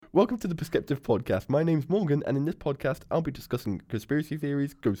Welcome to the Perspective Podcast. My name's Morgan, and in this podcast, I'll be discussing conspiracy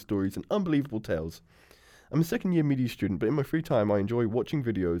theories, ghost stories, and unbelievable tales. I'm a second-year media student, but in my free time, I enjoy watching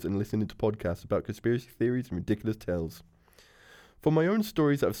videos and listening to podcasts about conspiracy theories and ridiculous tales. For my own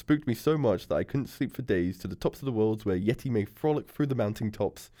stories that have spooked me so much that I couldn't sleep for days, to the tops of the worlds where Yeti may frolic through the mountain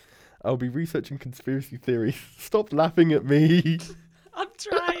tops, I'll be researching conspiracy theories. Stop laughing at me. I'm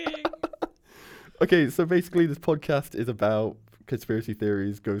trying. Okay, so basically this podcast is about conspiracy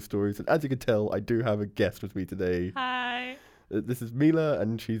theories, ghost stories, and as you can tell, I do have a guest with me today. Hi. This is Mila,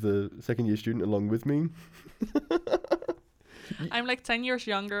 and she's a second-year student along with me. I'm like 10 years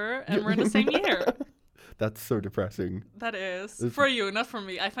younger, and we're in the same year. That's so depressing. That is. For you, not for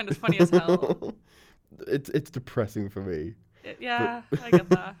me. I find it funny as hell. It's depressing for me. Yeah, I get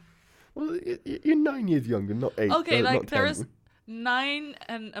that. Well, you're 9 years younger, not 8. Okay, not like 10. there is 9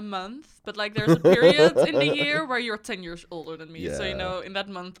 and a month, but like there's a period in the year where you're 10 years older than me. So, Yeah. in that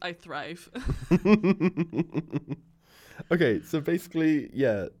month, I thrive. Okay, so basically,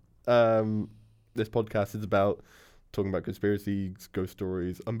 this podcast is about talking about conspiracies, ghost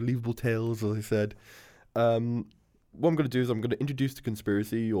stories, unbelievable tales, as I said. What I'm going to do is I'm going to introduce the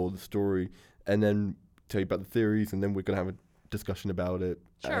conspiracy or the story and then tell you about the theories, and then we're going to have a discussion about it.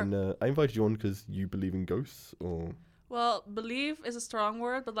 Sure. And I invited you on because you believe in ghosts, or... Well, believe is a strong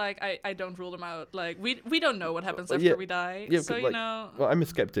word, but like I don't rule them out. Like we don't know what happens after yeah, we die. yeah, So, but, Well, I'm a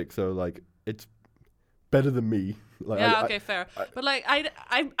skeptic, so, like, it's better than me. Like, yeah, okay, fair. But like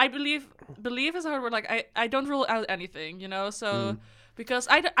I believe is a hard word. Like I don't rule out anything, so because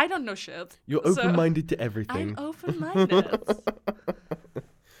I don't know shit. You're So open-minded to everything. I'm open-minded.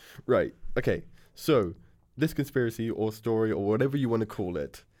 Right, okay. So, this conspiracy or story or whatever you want to call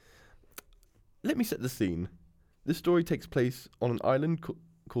it, let me set the scene. This story takes place on an island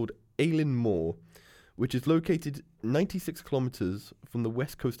called Eilean Mor, which is located 96 kilometres from the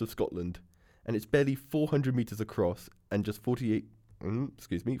west coast of Scotland, and it's barely 400 metres across and just 43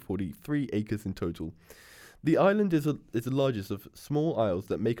 acres in total. The island is the largest of small isles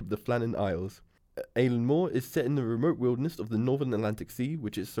that make up the Flannan Isles. Eilean Mor is set in the remote wilderness of the Northern Atlantic Sea,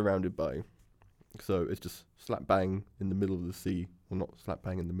 which it's surrounded by. So it's just slap bang in the middle of the sea. Well, not slap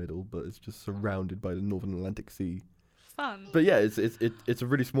bang in the middle, but it's just surrounded by the Northern Atlantic Sea. Fun. But yeah, it's a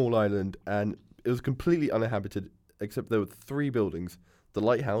really small island, and it was completely uninhabited, except there were 3 buildings. The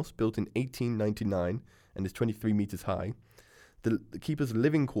lighthouse, built in 1899 and is 23 meters high. The keeper's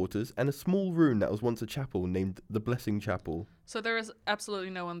living quarters, and a small room that was once a chapel named the Blessing Chapel. So there is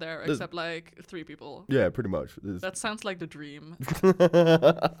absolutely no one there except like 3 people. Yeah, pretty much. That sounds like the dream.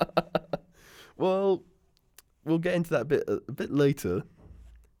 Well, we'll get into that a bit later,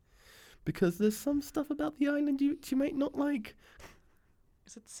 because there's some stuff about the island you might not like.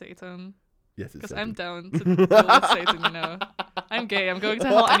 Is it Satan? Yes, it's Because Satan. I'm down to deal with Satan, I'm gay. I'm going to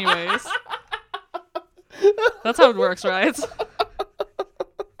hell anyways. That's how it works, right?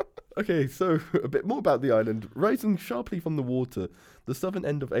 Okay, so a bit more about the island. Rising sharply from the water, the southern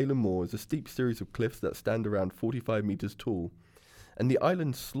end of Eilean Mor is a steep series of cliffs that stand around 45 meters tall. And the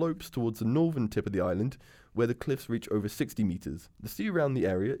island slopes towards the northern tip of the island, where the cliffs reach over 60 meters. The sea around the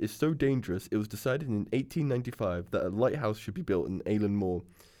area is so dangerous, it was decided in 1895 that a lighthouse should be built in Eilean Mor.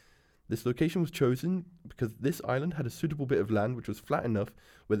 This location was chosen because this island had a suitable bit of land which was flat enough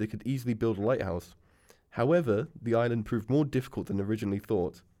where they could easily build a lighthouse. However, the island proved more difficult than originally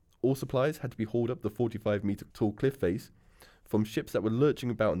thought. All supplies had to be hauled up the 45-meter tall cliff face from ships that were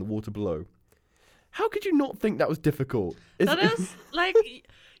lurching about in the water below. How could you not think that was difficult? That is like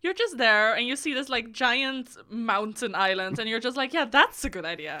you're just there and you see this like giant mountain island and you're just like, yeah, that's a good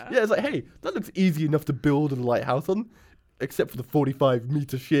idea. Yeah, it's like, hey, that looks easy enough to build a lighthouse on, except for the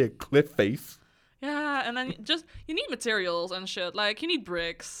 45-meter sheer cliff face. Yeah, and then you need materials and shit. Like you need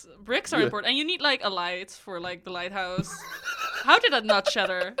bricks. Bricks are important, and you need like a light for like the lighthouse. How did that not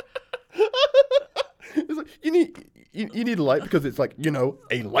shatter? It's like, you need a light because it's like,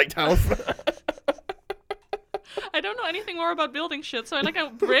 a lighthouse. I don't know anything more about building shit, so I like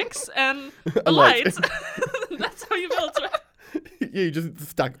bricks and a light. That's how you build. Yeah, you just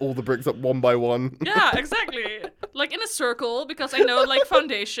stack all the bricks up one by one. Yeah, exactly. Like in a circle, because I know like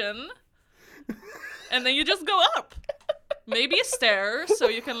foundation. And then you just go up. Maybe a stair, so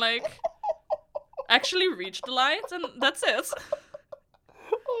you can like actually reach the light, and that's it.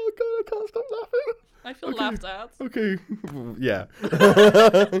 Oh god, I can't stop laughing. I feel laughed at. Okay, yeah.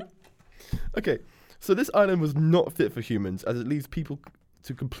 Okay, so this island was not fit for humans, as it leaves people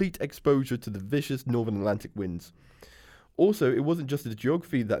to complete exposure to the vicious Northern Atlantic winds. Also, it wasn't just the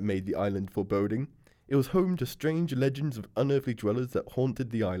geography that made the island foreboding. It was home to strange legends of unearthly dwellers that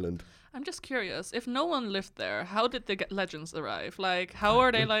haunted the island. I'm just curious. If no one lived there, how did the legends arrive? Like, how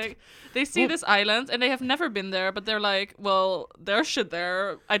are they like? They see this island and they have never been there, but they're like, well, there's shit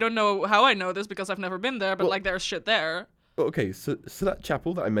there. I don't know how I know this because I've never been there, but like, there's shit there. Okay, so that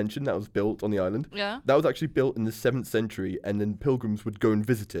chapel that I mentioned that was built on the island, Yeah. that was actually built in the 7th century, and then pilgrims would go and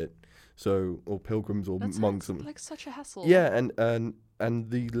visit it. So, or pilgrims or That monks. sounds like such a hassle. Yeah, and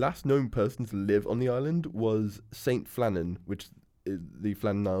the last known person to live on the island was Saint Flannan, which the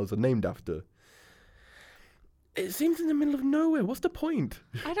Flannan Isles are named after. It seems in the middle of nowhere. What's the point?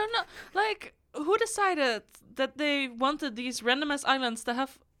 I don't know. Like, who decided that they wanted these randomized islands to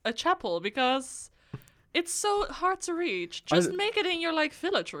have a chapel? Because it's so hard to reach. Just make it in your, like,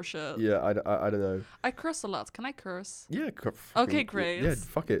 village or shit. Yeah, I don't know. I curse a lot. Can I curse? Yeah. Okay, great. Yeah,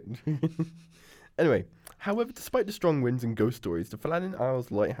 fuck it. Anyway, however, despite the strong winds and ghost stories, the Flannan Isles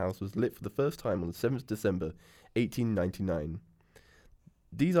lighthouse was lit for the first time on the 7th December, 1899.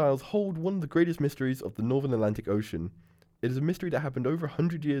 These isles hold one of the greatest mysteries of the Northern Atlantic Ocean. It is a mystery that happened over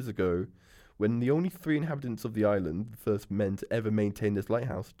 100 years ago, when the only 3 inhabitants of the island, the first men to ever maintain this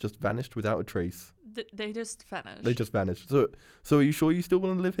lighthouse, just vanished without a trace. They just vanished. They just vanished. So are you sure you still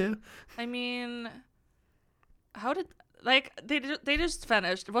want to live here? I mean, how did... Like, they just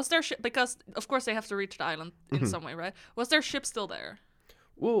vanished. Was their ship... Because, of course, they have to reach the island in some way, right? Was their ship still there?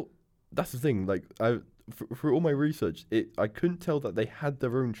 Well, that's the thing. Like, for all my research, I couldn't tell that they had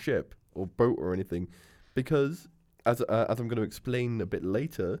their own ship or boat or anything, because as I'm going to explain a bit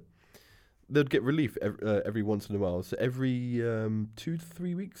later, they'd get relief every once in a while. So every 2 to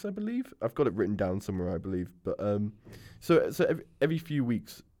 3 weeks, I believe. I've got it written down somewhere, I believe. But so every few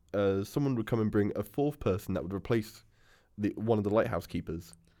weeks, someone would come and bring a 4th person that would replace one of the lighthouse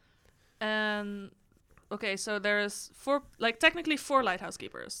keepers. And okay, so there's technically 4 lighthouse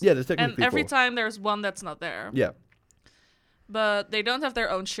keepers. Yeah, there's technically and every 4. time there's one that's not there. Yeah. But they don't have their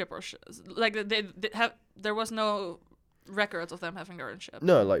own ship or like they have. There was no records of them having their own ship.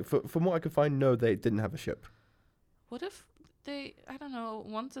 No, like from what I could find, no, they didn't have a ship. What if they, I don't know,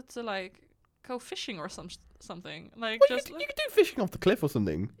 wanted to like go fishing or something? Like, Well, just you could do fishing off the cliff or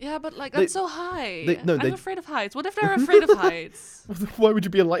something. yeah, but like that's so high. I'm I'm afraid of heights. What if they're afraid of heights? Why would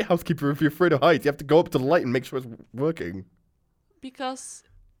you be a lighthouse keeper if you're afraid of heights? You have to go up to the light and make sure it's working. Because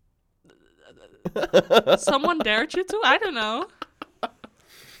someone dared you to? I don't know.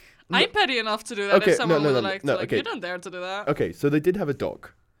 I'm petty enough to do that if someone would like, okay. you don't dare to do that. Okay, so they did have a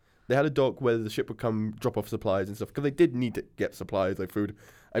dock. They had a dock where the ship would come drop off supplies and stuff, because they did need to get supplies like food.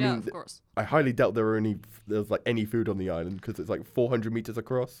 I yeah, mean, of course. I highly doubt there was like any food on the island, because it's like 400 meters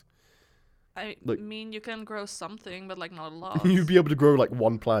across. I mean, you can grow something, but like not a lot. You'd be able to grow like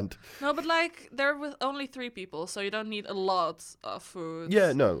one plant. No, but like they're with only 3 people, so you don't need a lot of food.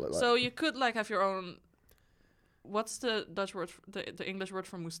 Yeah, no. So you could like have your own. What's the Dutch word? The English word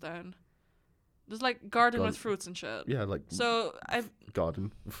for moestuin? There's like garden with fruits and shit. Yeah, like. So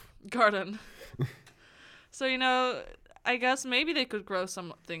Garden. Garden. So I guess maybe they could grow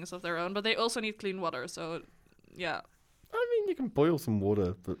some things of their own, but they also need clean water. So, yeah. I mean, you can boil some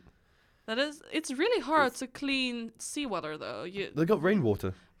water, but. It's really hard to clean seawater though. They got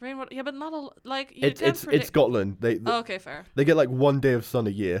rainwater. Rainwater, yeah, but not a like. It's Scotland. Okay, fair. They get like 1 day of sun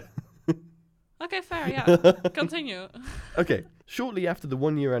a year. Okay, fair. Yeah. Continue. Okay. Shortly after the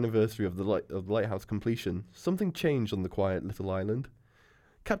 1-year anniversary of the lighthouse completion, something changed on the quiet little island.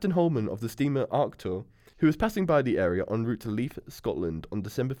 Captain Holman of the steamer Arctur, who was passing by the area en route to Leith, Scotland, on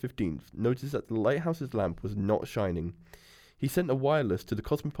December 15th, noticed that the lighthouse's lamp was not shining. He sent a wireless to the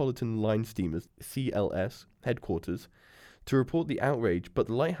Cosmopolitan Line Steamers (CLS) headquarters to report the outrage, but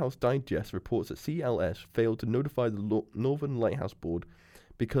the Lighthouse Digest reports that CLS failed to notify the Northern Lighthouse Board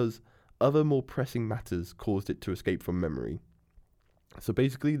because other more pressing matters caused it to escape from memory. So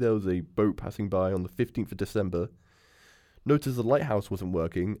basically, there was a boat passing by on the 15th of December, noticed the lighthouse wasn't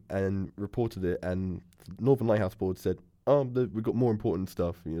working, and reported it, and the Northern Lighthouse Board said, we've got more important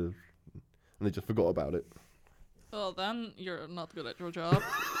stuff, and they just forgot about it. Well, then you're not good at your job.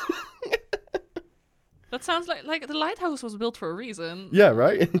 That sounds like the lighthouse was built for a reason. Yeah,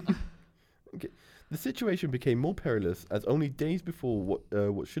 right? Okay. The situation became more perilous as only days before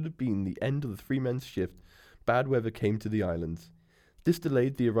what should have been the end of the 3-men's shift, bad weather came to the islands. This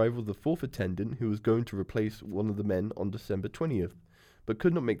delayed the arrival of the 4th attendant, who was going to replace one of the men on December 20th, but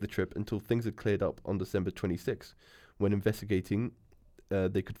could not make the trip until things had cleared up on December 26th, when investigating,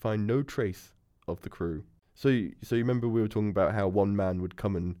 they could find no trace of the crew. So you remember we were talking about how one man would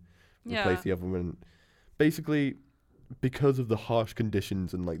come and replace the other one. Basically, because of the harsh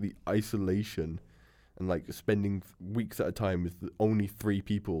conditions and like the isolation and like spending weeks at a time with only 3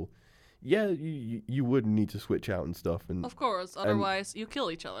 people, yeah, you would need to switch out and stuff, and Of course, otherwise you kill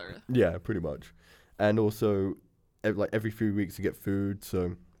each other. yeah, pretty much. And also, like every few weeks to get food.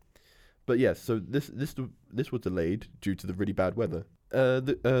 So, but yeah, so this was delayed due to the really bad weather.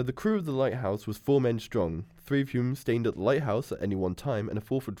 The crew of the lighthouse was 4 men strong, 3 of whom stayed at the lighthouse at any one time, and a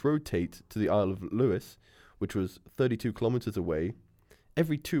 4th would rotate to the Isle of Lewis, which was 32 kilometers away,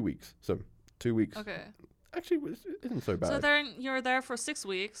 every 2 weeks. So 2 weeks. Okay. Actually, isn't so bad. So then you're there for 6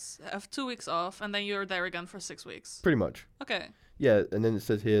 weeks, have 2 weeks off, and then you're there again for 6 weeks. Pretty much. Okay. Yeah, and then it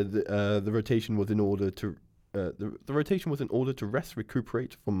says here the rotation was in order to the rotation was in order to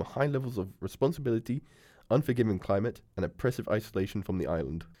recuperate from high levels of responsibility, unforgiving climate, and oppressive isolation from the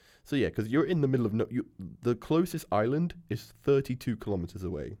island. So yeah, because you're in the middle of the closest island is 32 kilometers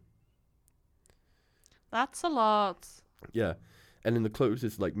away. That's a lot. Yeah, and then the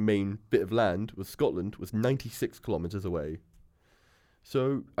closest like main bit of land was Scotland, was 96 kilometers away.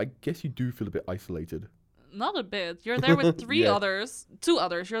 So I guess you do feel a bit isolated. Not a bit. You're there with 2 others.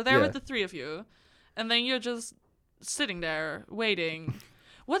 You're there Yeah. with the 3 of you. And then you're just sitting there waiting.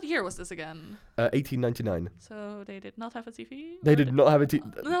 What year was this again? 1899. So they did not have a TV? They did not have a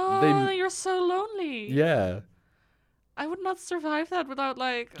No, you're so lonely. Yeah. I would not survive that without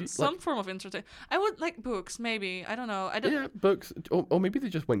Do you, some form of entertainment. I would like books, maybe. I don't know. Yeah, books, or maybe they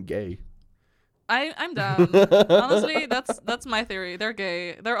just went gay. I'm down. Honestly, that's my theory. They're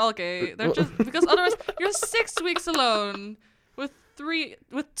gay. They're all gay. They're just because otherwise you're 6 weeks alone with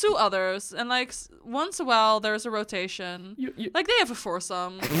 2 others, and like once a while there's a rotation. Like they have a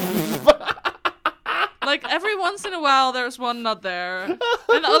foursome. Like every once in a while there's one not there, and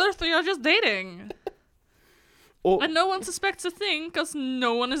the other 3 are just dating. And no one suspects a thing because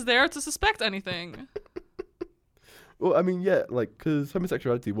no one is there to suspect anything. Well, I mean, yeah, like, because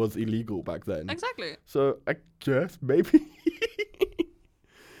homosexuality was illegal back then. Exactly. So I guess maybe.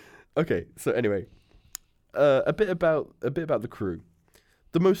 Okay, so anyway, a bit about the crew.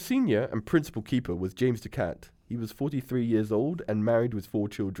 The most senior and principal keeper was James Ducat. He was 43 years old and married with 4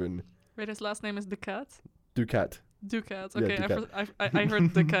 children. Wait, his last name is Ducat? Ducat. Ducat. Yeah, Okay, Ducat. I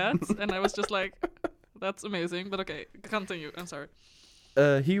heard Ducat, and I was just like, that's amazing. But okay, continue. I'm sorry.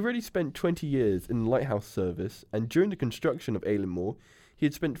 He already spent 20 years in the lighthouse service, and during the construction of Ailenmore, he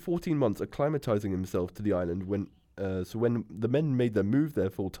had spent 14 months acclimatizing himself to the island. When the men made their move there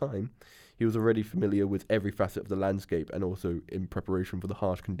full time, he was already familiar with every facet of the landscape and also in preparation for the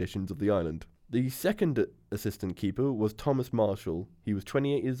harsh conditions of the island. The second assistant keeper was Thomas Marshall. He was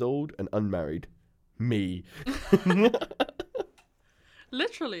 28 years old and unmarried. Me.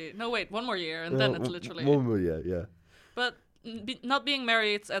 Literally. No, wait, 1 more year, and then it's literally. 1 more year, yeah. But not being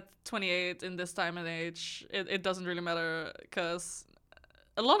married at 28 in this time and age, it doesn't really matter, because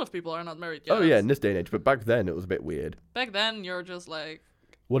a lot of people are not married yet. Oh yeah, in this day and age, but back then it was a bit weird. Back then, you're just like...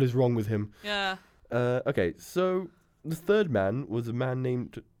 What is wrong with him? Yeah. Okay, so the third man was a man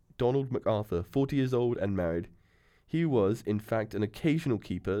named Donald MacArthur, 40 years old and married. He was, in fact, an occasional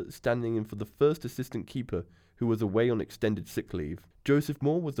keeper, standing in for the first assistant keeper, who was away on extended sick leave. Joseph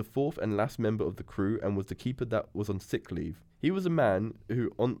Moore was the 4th and last member of the crew and was the keeper that was on sick leave. He was a man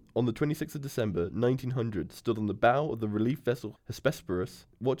who, on the 26th of December, 1900, stood on the bow of the relief vessel Hesperus,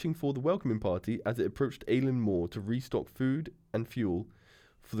 watching for the welcoming party as it approached Ailenmore to restock food and fuel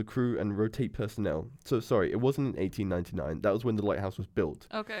for the crew and rotate personnel. So, sorry, it wasn't in 1899. That was when the lighthouse was built.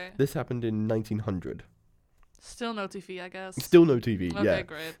 Okay. This happened in 1900. Still no TV, I guess. Still no TV, Okay, yeah.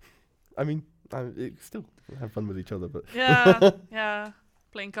 great. I mean, still have fun with each other, but... Yeah.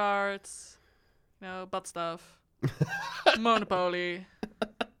 Playing cards, butt stuff. Monopoly.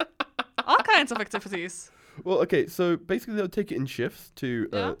 All kinds of activities. Well, okay, so basically they'll take it in shifts to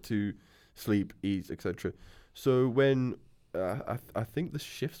Yeah. to sleep, eat, etc. So when I think the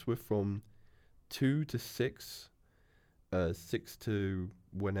shifts were from 2 to 6, 6 to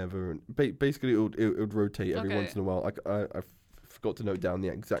whenever. Basically, it would rotate every Okay. once in a while. I forgot to note down the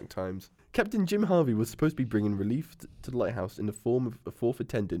exact times. Captain Jim Harvey was supposed to be bringing relief to the lighthouse in the form of a 4th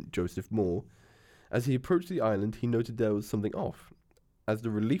attendant, Joseph Moore. As he approached the island, he noted there was something off, as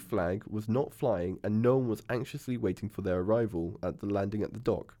the relief flag was not flying and no one was anxiously waiting for their arrival at the landing at the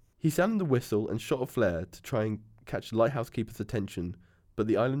dock. He sounded the whistle and shot a flare to try and catch the lighthouse keeper's attention, but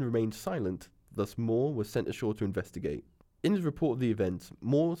the island remained silent, thus Moore was sent ashore to investigate. In his report of the event,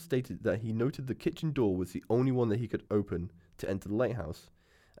 Moore stated that he noted the kitchen door was the only one that he could open to enter the lighthouse,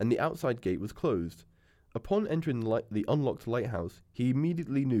 and the outside gate was closed. Upon entering the unlocked lighthouse, he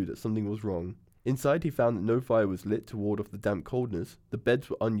immediately knew that something was wrong. Inside, he found that no fire was lit to ward off the damp coldness, the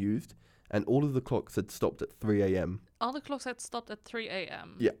beds were unused, and all of the clocks had stopped at 3 a.m. All the clocks had stopped at 3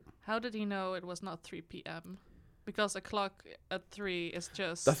 a.m. Yeah. How did he know it was not 3 p.m.? because a clock at 3 is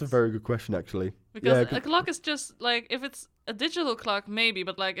just... That's a very good question, actually. Because Yeah, a clock is just, like, if it's a digital clock, maybe,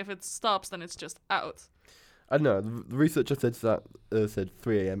 but, like, if it stops, then it's just out. I don't know. The researcher said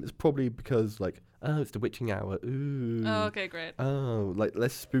 3 a.m. It's probably because, like, oh, it's the witching hour. Ooh. Oh, okay, great. Oh, like,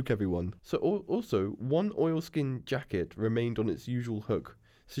 let's spook everyone. So, also, one oilskin jacket remained on its usual hook,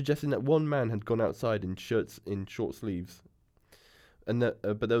 suggesting that one man had gone outside in shirts in short sleeves. And that,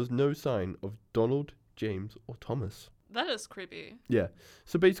 but there was no sign of Donald, James, or Thomas. That is creepy. Yeah.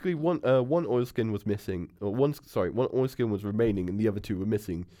 So basically, one oilskin was missing, or one oilskin was remaining, and the other two were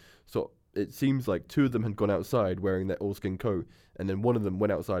missing. So it seems like 2 of them had gone outside wearing their oilskin coat, and then one of them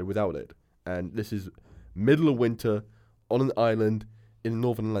went outside without it. And this is middle of winter on an island in the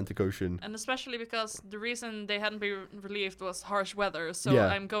Northern Atlantic Ocean. And especially because the reason they hadn't been relieved was harsh weather, so Yeah,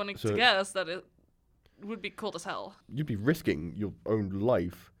 I'm going so- to guess that it would be cold as hell. You'd be risking your own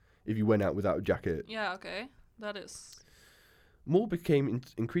life if you went out without a jacket. Yeah, okay. That is... Moore became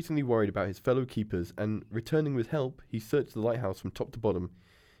increasingly worried about his fellow keepers, and returning with help, he searched the lighthouse from top to bottom.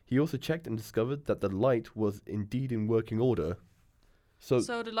 He also checked and discovered that the light was indeed in working order. So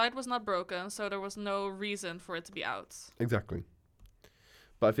the light was not broken, so there was no reason for it to be out. exactly.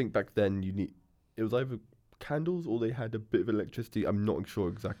 But I think back then it was either candles or they had a bit of electricity. I'm not sure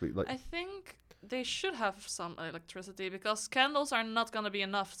exactly. Like I think they should have some electricity, because candles are not going to be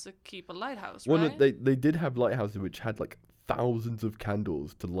enough to keep a lighthouse, right? they did have lighthouses which had like thousands of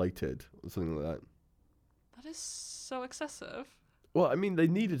candles to light it or something like that. That is so excessive. Well, I mean, they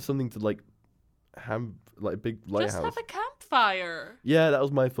needed something to like have like a big lighthouse. Just have a campfire. Yeah, that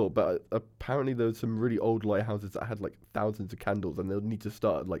was my thought. But apparently there was some really old lighthouses that had like thousands of candles, and they'll need to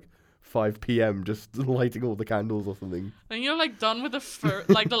start at like 5 p.m. just lighting all the candles or something. And you're like done with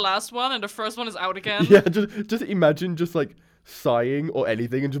the last one, and the first one is out again. Yeah, just imagine just like sighing or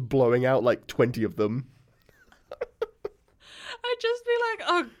anything and just blowing out like 20 of them. I'd just be like,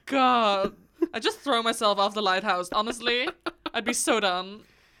 oh god. I'd just throw myself off the lighthouse, honestly. I'd be so done.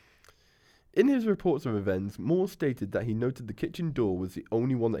 In his reports of events, Moore stated that he noted the kitchen door was the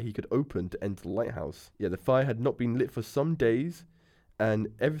only one that he could open to enter the lighthouse. Yeah, the fire had not been lit for some days, and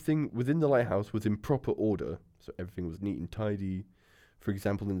everything within the lighthouse was in proper order. So everything was neat and tidy. For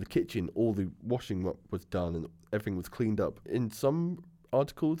example, in the kitchen, all the washing up was done and everything was cleaned up. In some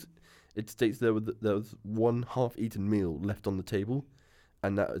articles, it states there was one half-eaten meal left on the table,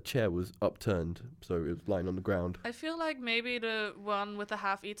 and that a chair was upturned, so it was lying on the ground. I feel like maybe the one with the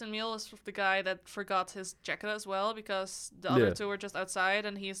half-eaten meal is the guy that forgot his jacket as well, because the other Yeah. 2 were just outside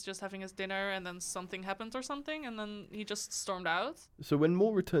and he's just having his dinner, and then something happened or something, and then he just stormed out. So when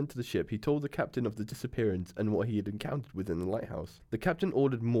Moore returned to the ship, he told the captain of the disappearance and what he had encountered within the lighthouse. The captain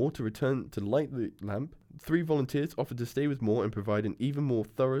ordered Moore to return to light the lamp. 3 volunteers offered to stay with Moore and provide an even more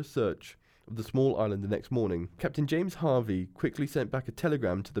thorough search of the small island the next morning. Captain James Harvey quickly sent back a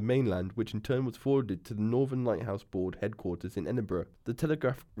telegram to the mainland, which in turn was forwarded to the Northern Lighthouse Board headquarters in Edinburgh. The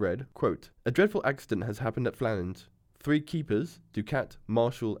telegraph read, quote, "A dreadful accident has happened at Flannans. 3 keepers, Ducat,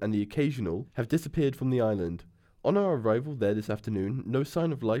 Marshall, and the Occasional, have disappeared from the island. On our arrival there this afternoon, no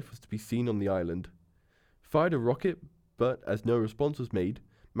sign of life was to be seen on the island. Fired a rocket, but, as no response was made,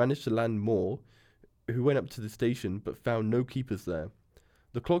 managed to land Moore, who went up to the station but found no keepers there.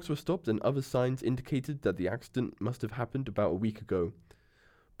 The clocks were stopped and other signs indicated that the accident must have happened about a week ago.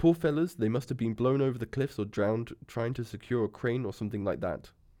 Poor fellas, they must have been blown over the cliffs or drowned trying to secure a crane or something like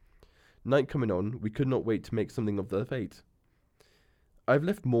that. Night coming on, we could not wait to make something of their fate. I've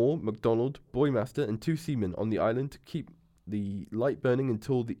left Moore, MacDonald, Boymaster, and 2 seamen on the island to keep the light burning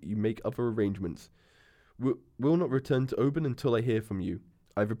until you make other arrangements. Will not return to Oban until I hear from you.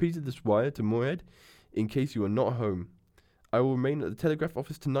 I've repeated this wire to Moorhead in case you are not home. I will remain at the telegraph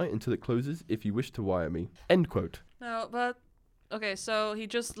office tonight until it closes if you wish to wire me." End quote. No, but... Okay, so he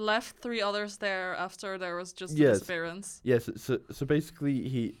just left 3 others there after there was just a Yes. disappearance. Yes, so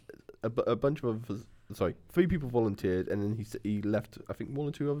basically a bunch of us, 3 people volunteered, and then he left, I think, 1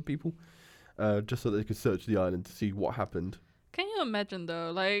 or 2 other people, just so they could search the island to see what happened. Can you imagine,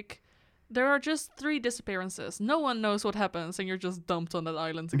 though? Like, there are just 3 disappearances. No one knows what happens, and you're just dumped on that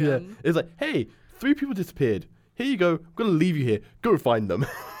island again. Yeah, it's like, hey, 3 people disappeared. Here you go. I'm going to leave you here. Go find them.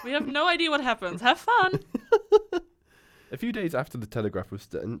 We have no idea what happens. Have fun! A few days after the telegraph was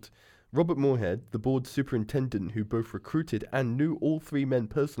sent, Robert Moorhead, the board superintendent who both recruited and knew all 3 men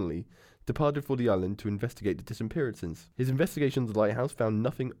personally, departed for the island to investigate the disappearances. His investigation of the lighthouse found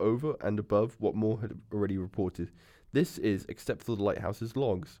nothing over and above what Moore had already reported. This is except for the lighthouse's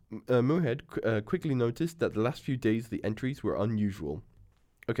logs. Moorhead quickly noticed that the last few days the entries were unusual.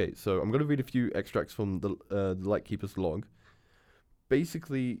 Okay, so I'm going to read a few extracts from the Lightkeeper's log.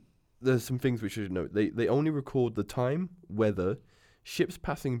 Basically, there's some things we should note. They only record the time, weather, ships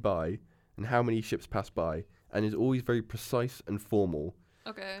passing by, and how many ships pass by, and is always very precise and formal.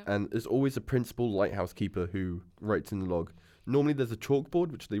 Okay. And there's always a principal lighthouse keeper who writes in the log. Normally there's a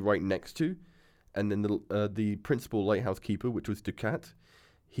chalkboard which they write next to, and then the principal lighthouse keeper, which was Ducat,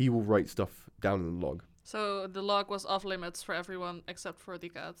 he will write stuff down in the log. So the log was off limits for everyone except for the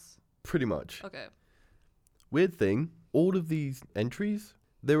cats. Pretty much. Okay. Weird thing, all of these entries,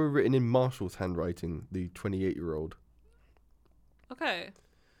 they were written in Marshall's handwriting, the 28-year-old. Okay.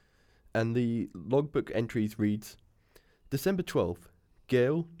 And the logbook entries reads, December 12th,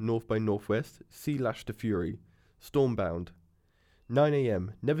 gale, north by northwest, sea lashed to fury, stormbound. 9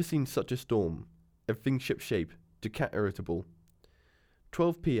 a.m., never seen such a storm. Everything ship-shape, Ducat irritable.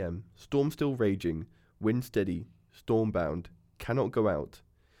 12 p.m., storm still raging, wind steady, stormbound, cannot go out.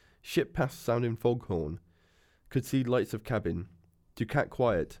 Ship past sounding foghorn, could see lights of cabin. Ducat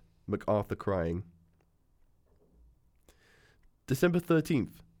quiet, MacArthur crying. December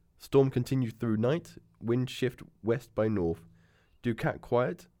 13th, storm continued through night, wind shift west by north. Ducat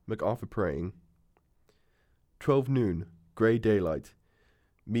quiet, MacArthur praying. 12 noon, grey daylight.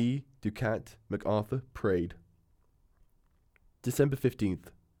 Me, Ducat, MacArthur prayed. December 15th,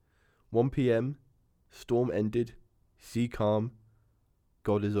 1 p.m, storm ended, sea calm,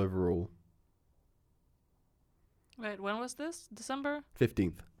 God is over all. Wait, when was this? December?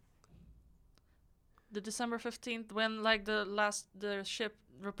 15th. The December 15th, when like the ship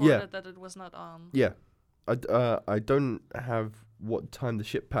reported Yeah. that it was not on. Yeah. I don't have what time the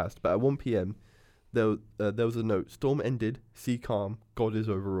ship passed, but at 1 p.m, there was a note, storm ended, sea calm, God is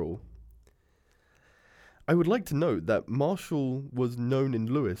over all. I would like to note that Marshall was known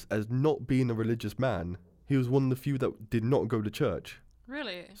in Lewis as not being a religious man. He was one of the few that did not go to church.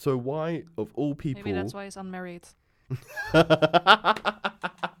 Really? So why, of all people... Maybe that's why he's unmarried.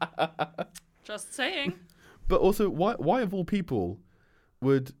 Just saying. But also, why of all people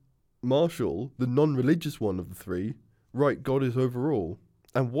would Marshall, the non-religious one of the three, write God is over all?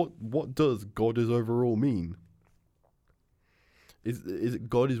 And what does God is over all mean? Is it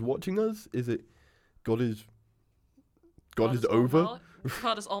God is watching us? Is it God is over?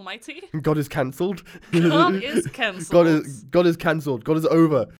 God is almighty. God is cancelled. God is cancelled. God is cancelled. God is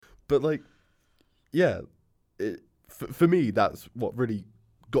over. But like, yeah, for me, that's what really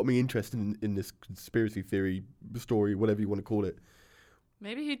got me interested in this conspiracy theory story, whatever you want to call it.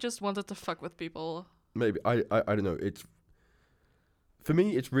 Maybe he just wanted to fuck with people. Maybe I don't know. For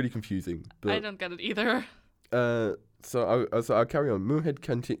me, it's really confusing. But, I don't get it either. So I'll carry on. Moorhead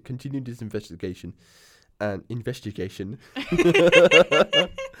continued his investigation.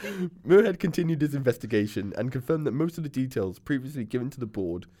 Moorhead continued his investigation and confirmed that most of the details previously given to the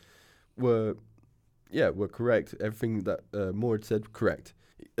board were correct. Everything that Moorhead said correct.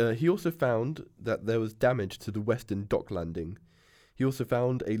 He also found that there was damage to the western dock landing. He also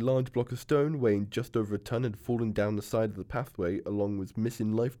found a large block of stone weighing just over a ton had fallen down the side of the pathway along with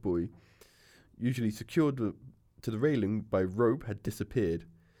missing lifebuoy, usually secured to the railing by rope, had disappeared.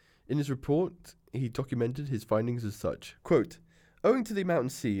 In his report, he documented his findings as such. Quote, owing to the amount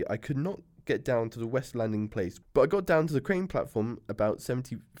of sea, I could not get down to the west landing place, but I got down to the crane platform about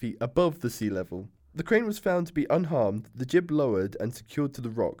 70 feet above the sea level. The crane was found to be unharmed, the jib lowered and secured to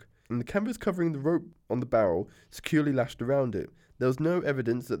the rock, and the canvas covering the rope on the barrel securely lashed around it. There was no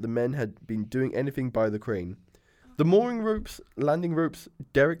evidence that the men had been doing anything by the crane. The mooring ropes, landing ropes,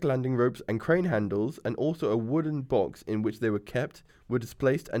 derrick landing ropes, and crane handles, and also a wooden box in which they were kept, were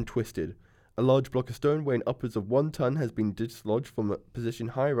displaced and twisted. A large block of stone weighing upwards of 1 ton has been dislodged from a position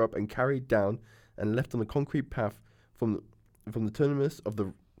higher up and carried down and left on the concrete path from the terminus of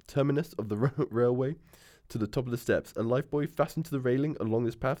the railway to the top of the steps. A lifebuoy fastened to the railing along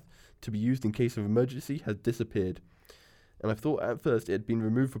this path to be used in case of emergency has disappeared. And I thought at first it had been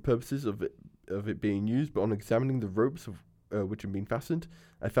removed for purposes of it being used, but on examining the ropes which had been fastened,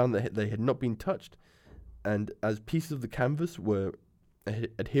 I found that they had not been touched, and as pieces of the canvas were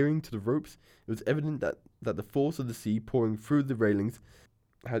adhering to the ropes, it was evident that the force of the sea pouring through the railings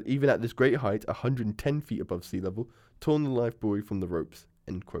had, even at this great height, 110 feet above sea level, torn the lifebuoy from the ropes.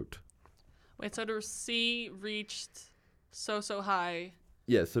 End quote. Wait, so the sea reached so high.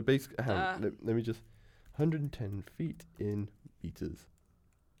 Yeah, so basically, let me just... 110 feet in meters.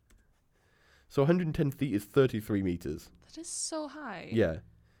 So 110 feet is 33 meters. That is so high. Yeah.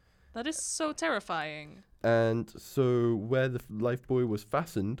 That is so terrifying. And so where the lifebuoy was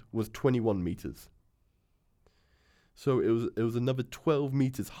fastened was 21 meters. So it was another 12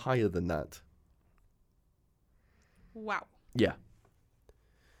 meters higher than that. Wow. Yeah.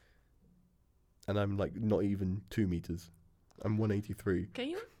 And I'm like not even 2 meters. I'm 183. Can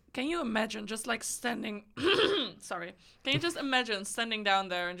you Can you imagine just like standing? Sorry. Can you just imagine standing down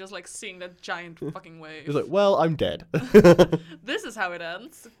there and just like seeing that giant fucking wave? He's like, well, I'm dead. This is how it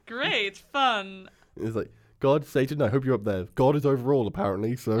ends. Great fun. It's like, God, Satan, I hope you're up there. God is over all,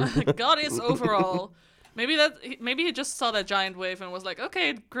 apparently. So God is overall. Maybe he just saw that giant wave and was like,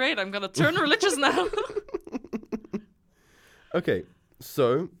 okay, great, I'm gonna turn religious now. Okay,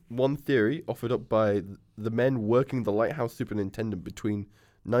 so one theory offered up by the men working the lighthouse superintendent between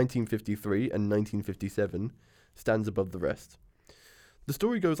 1953 and 1957 stands above the rest. The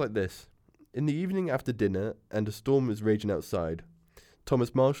story goes like this. In the evening after dinner and a storm is raging outside,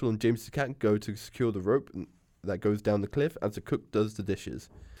 Thomas Marshall and James Ducat go to secure the rope that goes down the cliff as the cook does the dishes.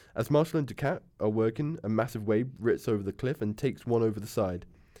 As Marshall and Ducat are working, a massive wave rips over the cliff and takes one over the side.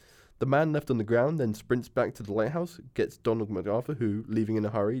 The man left on the ground then sprints back to the lighthouse, gets Donald MacArthur, who, leaving in a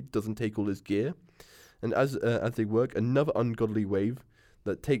hurry, doesn't take all his gear. And as they work, another ungodly wave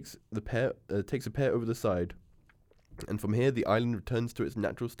that takes a pair over the side. And from here, the island returns to its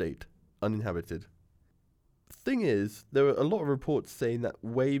natural state, uninhabited. Thing is, there are a lot of reports saying that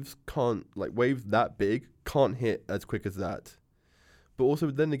waves that big can't hit as quick as that. But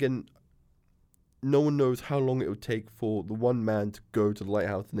also, then again, no one knows how long it would take for the one man to go to the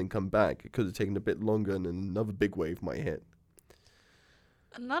lighthouse and then come back. It could have taken a bit longer and then another big wave might hit.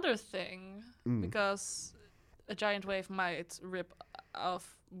 Another thing, because a giant wave might rip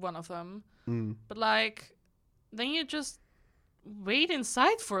off one of them, but like, then you just wait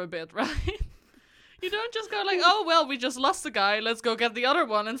inside for a bit, right? You don't just go like, oh, well, we just lost the guy, let's go get the other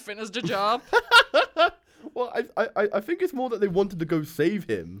one and finish the job. Well, I think it's more that they wanted to go save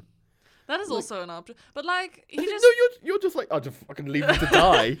him. That is also an option. But like, he just... No, you're just like, I'll just fucking leave him to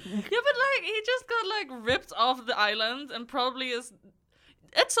die. Yeah, but like, he just got like ripped off the island and probably is...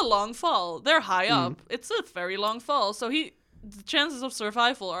 It's a long fall. They're high up. It's a very long fall. So the chances of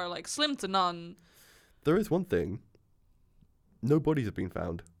survival are like slim to none. There is one thing. No bodies have been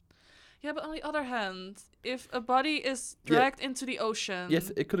found. Yeah, but on the other hand, if a body is dragged into the ocean...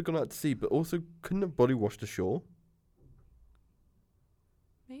 Yes, it could have gone out to sea, but also couldn't a body wash ashore?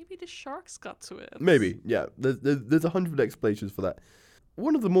 Maybe the sharks got to it. Maybe, yeah. There's 100 explanations for that.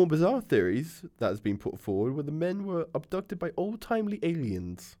 One of the more bizarre theories that has been put forward were the men were abducted by old-timely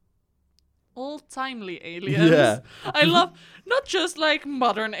aliens. Old-timely aliens? Yeah. I love, not just like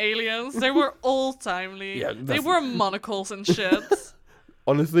modern aliens, they were old-timely. Yeah, they wore monocles and shit.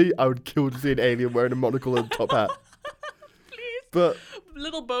 Honestly, I would kill to see an alien wearing a monocle and a top hat. Please. But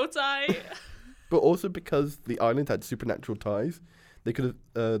little bow tie. But also because the island had supernatural ties, they could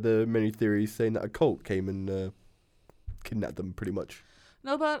have, there are many theories saying that a cult came and kidnapped them, pretty much.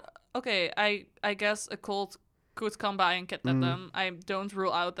 No, but, okay, I guess a cult could come by and kidnap them. I don't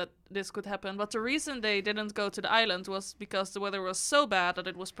rule out that this could happen. But the reason they didn't go to the island was because the weather was so bad that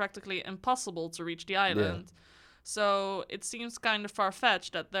it was practically impossible to reach the island. Yeah. So it seems kind of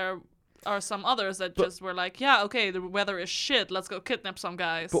far-fetched that there are some others that just were like, yeah, okay, the weather is shit, let's go kidnap some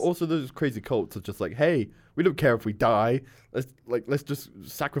guys. But also those crazy cults are just like, hey, we don't care if we die. Let's just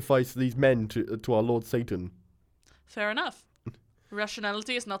sacrifice these men to our Lord Satan. Fair enough.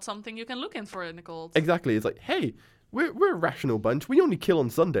 Rationality is not something you can look in for in a cult. Exactly. It's like, hey, we're a rational bunch. We only kill on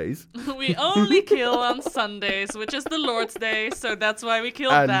Sundays. We only kill on Sundays, which is the Lord's Day, so that's why we kill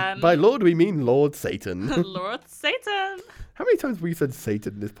and then. By Lord, we mean Lord Satan. Lord Satan. How many times have we said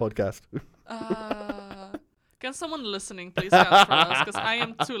Satan in this podcast? Can someone listening please count for us? Because I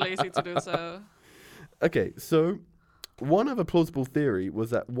am too lazy to do so. Okay, so one of a plausible theory was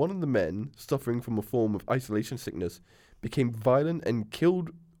that one of the men suffering from a form of isolation sickness became violent and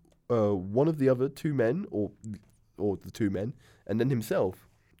killed one of the other two men, or the two men, and then himself.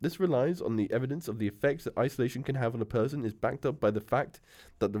 This relies on the evidence of the effects that isolation can have on a person is backed up by the fact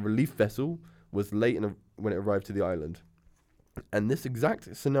that the relief vessel was late when it arrived to the island. And this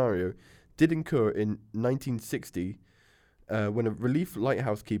exact scenario did occur in 1960 when a relief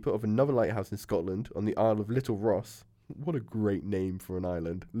lighthouse keeper of another lighthouse in Scotland on the Isle of Little Ross, what a great name for an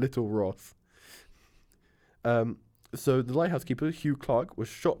island, Little Ross. So the lighthouse keeper, Hugh Clark, was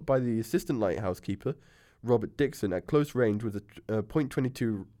shot by the assistant lighthouse keeper, Robert Dixon, at close range with a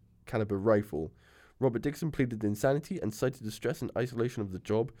 .22 caliber rifle. Robert Dixon pleaded insanity and cited the stress and isolation of the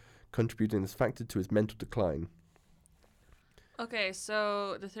job, contributing this factor to his mental decline. Okay,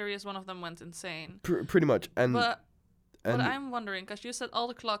 so the theory is one of them went insane. Pretty much. But I'm wondering, because you said all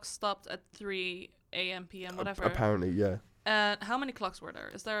the clocks stopped at 3 a.m., p.m., whatever. Apparently, yeah. And how many clocks were there?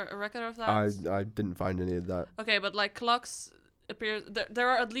 Is there a record of that? I didn't find any of that. Okay, but like clocks appear there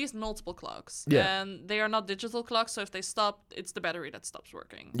are at least multiple clocks. Yeah. And they are not digital clocks, so if they stop, it's the battery that stops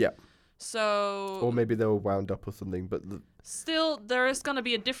working. Yeah. So Or maybe they were wound up or something. But still, there is gonna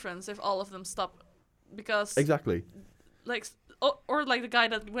be a difference if all of them stop, because exactly. like or like the guy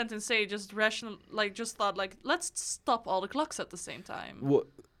that went insane just just thought like, let's stop all the clocks at the same time. What?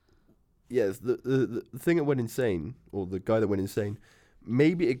 Yes, the thing that went insane, or the guy that went insane,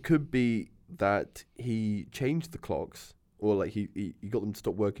 maybe it could be that he changed the clocks, or like he got them to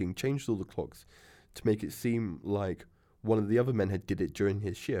stop working, changed all the clocks to make it seem like one of the other men had did it during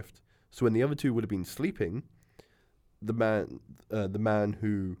his shift. So when the other two would have been sleeping, the man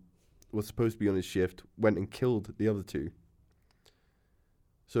who was supposed to be on his shift went and killed the other two.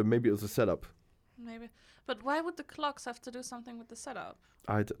 So maybe it was a setup. Maybe. But why would the clocks have to do something with the setup?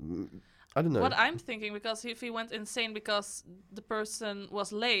 I don't know. What I'm thinking, because if he went insane because the person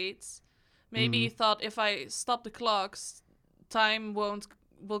was late, maybe he thought, if I stop the clocks, time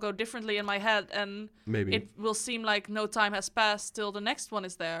will go differently in my head, and Maybe it will seem like no time has passed till the next one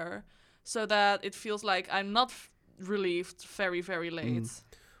is there, so that it feels like I'm not relieved very, very late.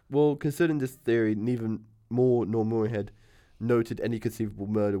 Well, considering this theory, neither Moore nor Moorhead noted any conceivable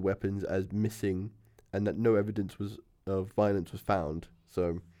murder weapons as missing, and that no evidence of violence was found.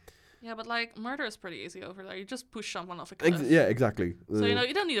 So Yeah, but like, murder is pretty easy over there. You just push someone off a cliff. yeah, exactly. So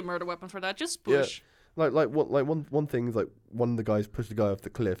you don't need a murder weapon for that. Just push. One thing is, like, one of the guys pushed the guy off the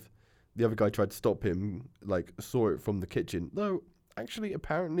cliff. The other guy tried to stop him, like, saw it from the kitchen. Though, actually,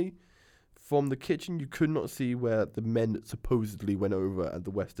 apparently, from the kitchen, you could not see where the men supposedly went over at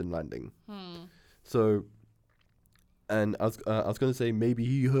the Western Landing. So, and I was going to say maybe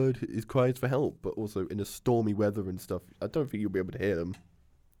he heard his cries for help, but also in a stormy weather and stuff, I don't think you'll be able to hear them.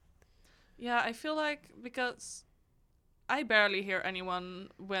 Yeah, I feel like, because I barely hear anyone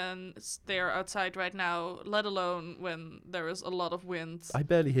when they're outside right now, let alone when there is a lot of wind. I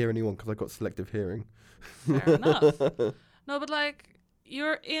barely hear anyone because I got selective hearing. Fair enough. No, but like,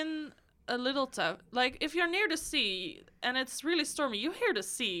 you're in a little town. Like, if you're near the sea and it's really stormy, you hear the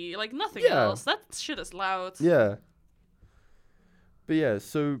sea, like nothing else. That shit is loud. Yeah. But yeah,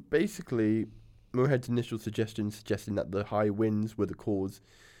 so basically, Moorhead's initial suggesting that the high winds were the cause,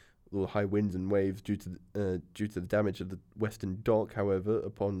 or high winds and waves due to the damage of the western dock. However,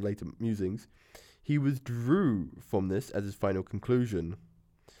 upon later musings, he withdrew from this as his final conclusion.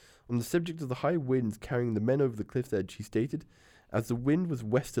 On the subject of the high winds carrying the men over the cliff's edge, he stated, "As the wind was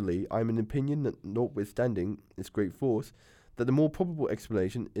westerly, I am in opinion that, notwithstanding its great force, that the more probable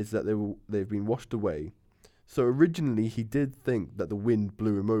explanation is that they've been washed away." So originally he did think that the wind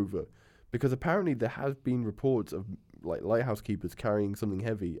blew him over, because apparently there have been reports of like lighthouse keepers carrying something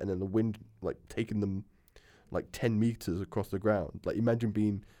heavy and then the wind like taking them like 10 meters across the ground. Like, imagine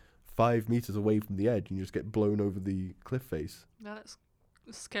being 5 meters away from the edge and you just get blown over the cliff face. That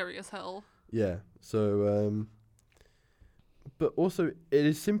is scary as hell. Yeah. So but also it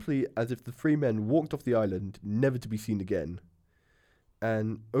is simply as if the three men walked off the island, never to be seen again.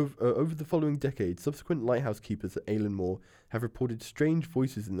 And over the following decade, subsequent lighthouse keepers at Eilean Mor have reported strange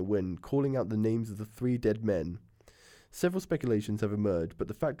voices in the wind, calling out the names of the 3 dead men. Several speculations have emerged, but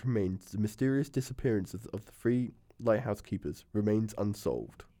the fact remains the mysterious disappearance of the 3 lighthouse keepers remains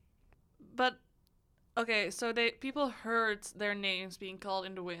unsolved. But, okay, so people heard their names being called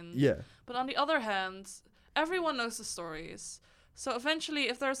in the wind. Yeah. But on the other hand, everyone knows the stories. So eventually,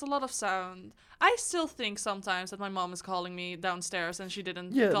 if there's a lot of sound, I still think sometimes that my mom is calling me downstairs and she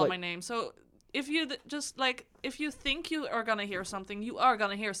didn't call my name. So if you if you think you are gonna hear something, you are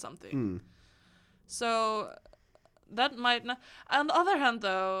gonna hear something. So that might not. On the other hand,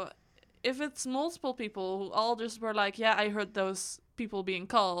 though, if it's multiple people who all just were like, yeah, I heard those people being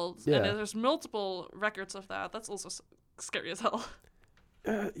called, and there's multiple records of that, that's also scary as hell.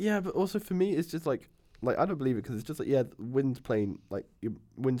 Yeah, but also for me, it's just like I don't believe it, because it's just like, yeah, wind's playing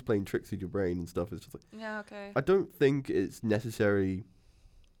tricks with your brain and stuff. It's just like, yeah, okay. I don't think it's necessary.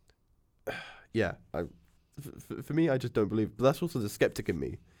 Yeah, for me, I just don't believe. But that's also the skeptic in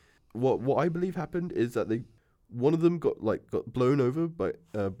me. What I believe happened is that one of them got blown over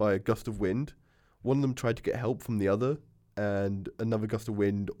by a gust of wind. One of them tried to get help from the other, and another gust of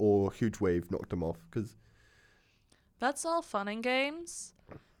wind or huge wave knocked them off. Because that's all fun and games.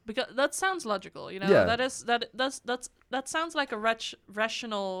 Because that sounds logical, you know. Yeah. That sounds like a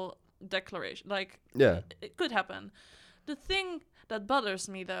rational declaration. Like, yeah, it could happen. The thing that bothers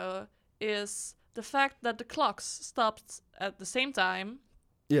me, though, is the fact that the clocks stopped at the same time.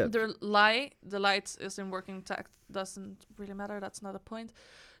 Yeah. The light is in working tact. Doesn't really matter. That's not a point.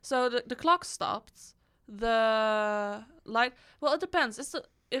 So the clock stopped. The light. Well, it depends.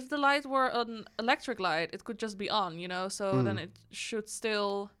 If the light were an electric light, it could just be on, you know? So then it should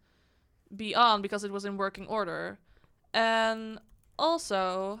still be on because it was in working order. And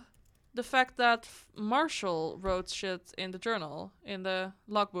also, the fact that Marshall wrote shit in the journal, in the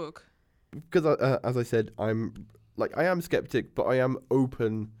logbook. Because as I said, I am skeptic, but I am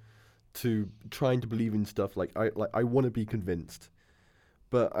open to trying to believe in stuff. I want to be convinced,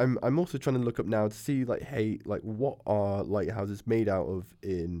 but I'm also trying to look up now to see what are lighthouses made out of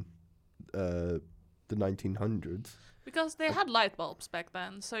in the 1900s. Because they had light bulbs back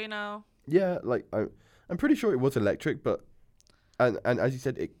then, so Yeah, I'm pretty sure it was electric, but and as you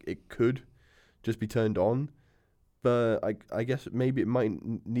said, it could just be turned on, but I guess maybe it might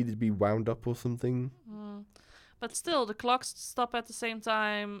need to be wound up or something. But still, the clocks stop at the same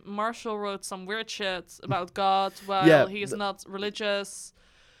time. Marshall wrote some weird shit about God while he's not religious.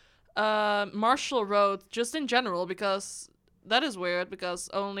 Marshall wrote just in general, because that is weird, because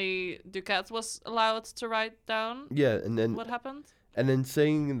only Ducat was allowed to write down and then what happened. And then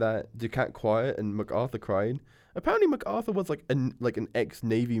saying that Ducat quiet and MacArthur cried. Apparently MacArthur was an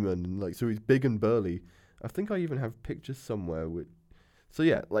ex-Navyman, and so he's big and burly. I think I even have pictures somewhere with. So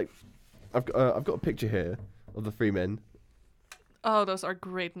yeah, I've got a picture here of the three men. Oh, those are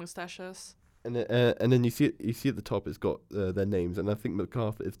great mustaches. And then you see at the top it's got their names, and I think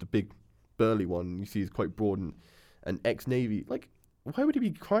MacArthur is the big burly one. You see he's quite broad and ex-Navy. Why would he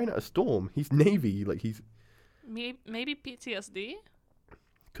be crying at a storm? He's Navy. He's maybe PTSD.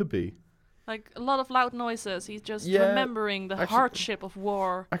 Could be. A lot of loud noises. He's just remembering the hardship of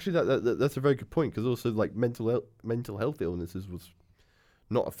war. Actually, that's a very good point, because also mental health illnesses was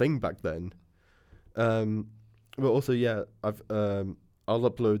not a thing back then. But also, I'll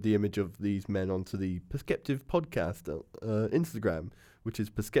upload the image of these men onto the Perspective podcast Instagram, which is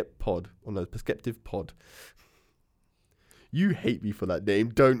Perspective Pod. You hate me for that name,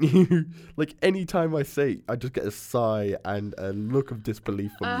 don't you? Any time I say it, I just get a sigh and a look of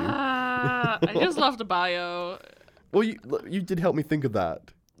disbelief from you. I just love the bio. Well, you did help me think of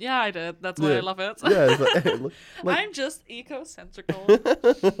that. Yeah, I did. That's why I love it. Yeah, I'm just ecocentrical.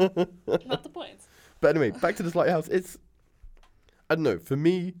 Not the point. But anyway, back to this lighthouse. I don't know. For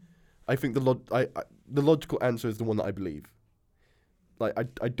me, I think the logical answer is the one that I believe.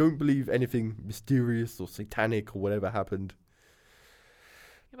 I don't believe anything mysterious or satanic or whatever happened.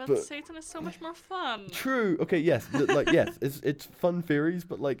 Yeah, but Satan is so much more fun. True. Okay. Yes. Yes. It's fun theories,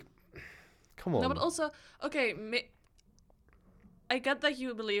 but come on. No, but also, okay. I get that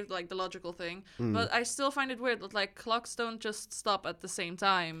you believe the logical thing, but I still find it weird that clocks don't just stop at the same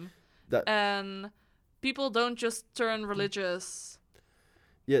time, and people don't just turn religious.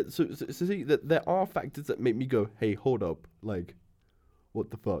 Yeah. So see that there are factors that make me go, hey, hold up,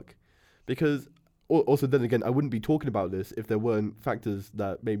 what the fuck? Because also then again, I wouldn't be talking about this if there weren't factors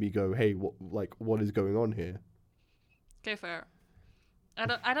that made me go, hey, what is going on here? Okay, fair. I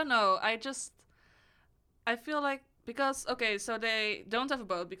don't know. I feel because so they don't have a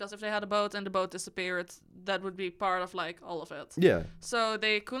boat, because if they had a boat and the boat disappeared, that would be part of all of it. Yeah. So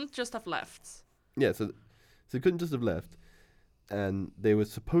they couldn't just have left. Yeah. So they couldn't just have left, and they were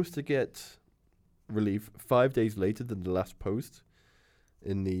supposed to get relief 5 days later than the last post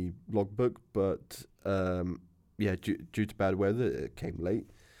in the logbook, but due to bad weather, it came late.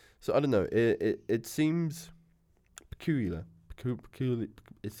 So I don't know. It seems peculiar.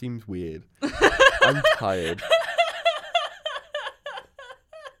 It seems weird. I'm tired.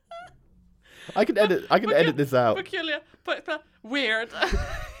 I can edit this out. Peculiar, but weird.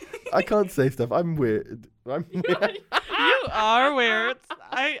 I can't say stuff. I'm weird. You are weird.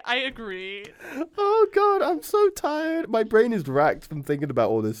 I agree. Oh God, I'm so tired. My brain is racked from thinking about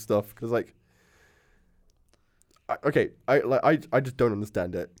all this stuff because I just don't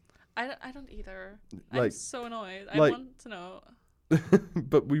understand it. I don't either. I'm so annoyed. I want to know.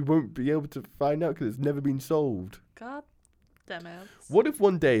 But we won't be able to find out because it's never been solved. God damn it. What if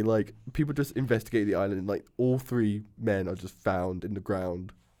one day people just investigate the island and all three men are just found in the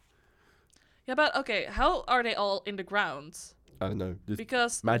ground? Yeah, but okay, how are they all in the ground? I don't know.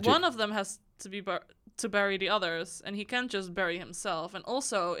 Because magic. One of them has to be to bury the others, and he can't just bury himself. And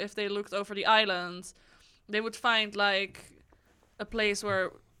also, if they looked over the island, they would find a place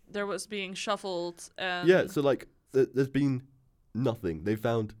where there was being shuffled. And yeah, so there's been nothing. They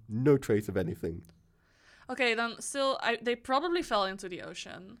found no trace of anything. Okay, then still, they probably fell into the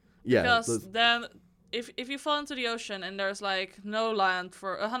ocean. Yeah, because then if you fall into the ocean and there's no land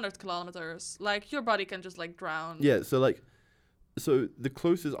for 100 kilometers, your body can just drown. Yeah, so the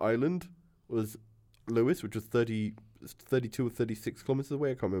closest island was Lewis, which was 32 or 36 kilometers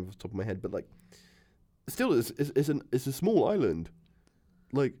away. I can't remember off the top of my head, but still, it's a small island.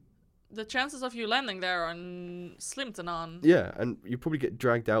 The chances of you landing there are slim to none. Yeah, and you probably get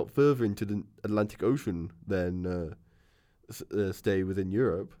dragged out further into the Atlantic Ocean than stay within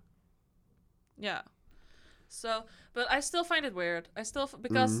Europe. Yeah. So, but I still find it weird.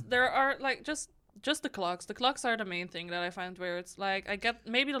 Because there are like just the clocks. The clocks are the main thing that I find weird. It's like I get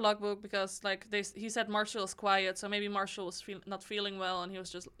maybe the logbook because like he said Marshall is quiet, so maybe Marshall was not feeling well, and he was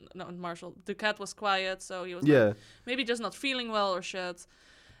just Ducat was quiet, so he was like, maybe just not feeling well or shit.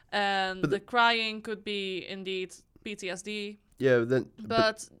 And the crying could be indeed PTSD. Yeah,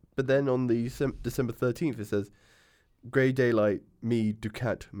 but then on the December 13th it says, "Grey daylight, me,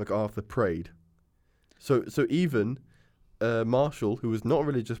 Ducat, MacArthur prayed." So even Marshall, who was not a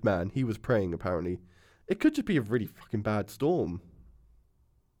religious man, he was praying apparently. It could just be a really fucking bad storm.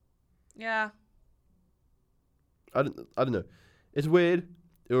 Yeah. I don't know. It's weird.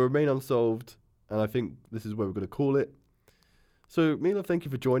 It will remain unsolved, and I think this is where we're going to call it. So, Mila, thank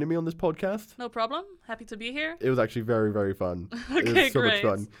you for joining me on this podcast. No problem. Happy to be here. It was actually very, very fun. Okay, it was so great.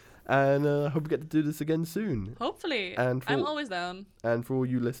 much fun. And I hope we get to do this again soon. Hopefully. And I'm always down. And for all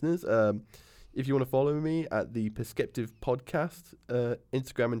you listeners, if you want to follow me at the Perspective Podcast,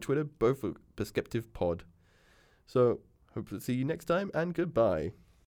 Instagram and Twitter, both are Perspective Pod. So, hope to see you next time, and goodbye.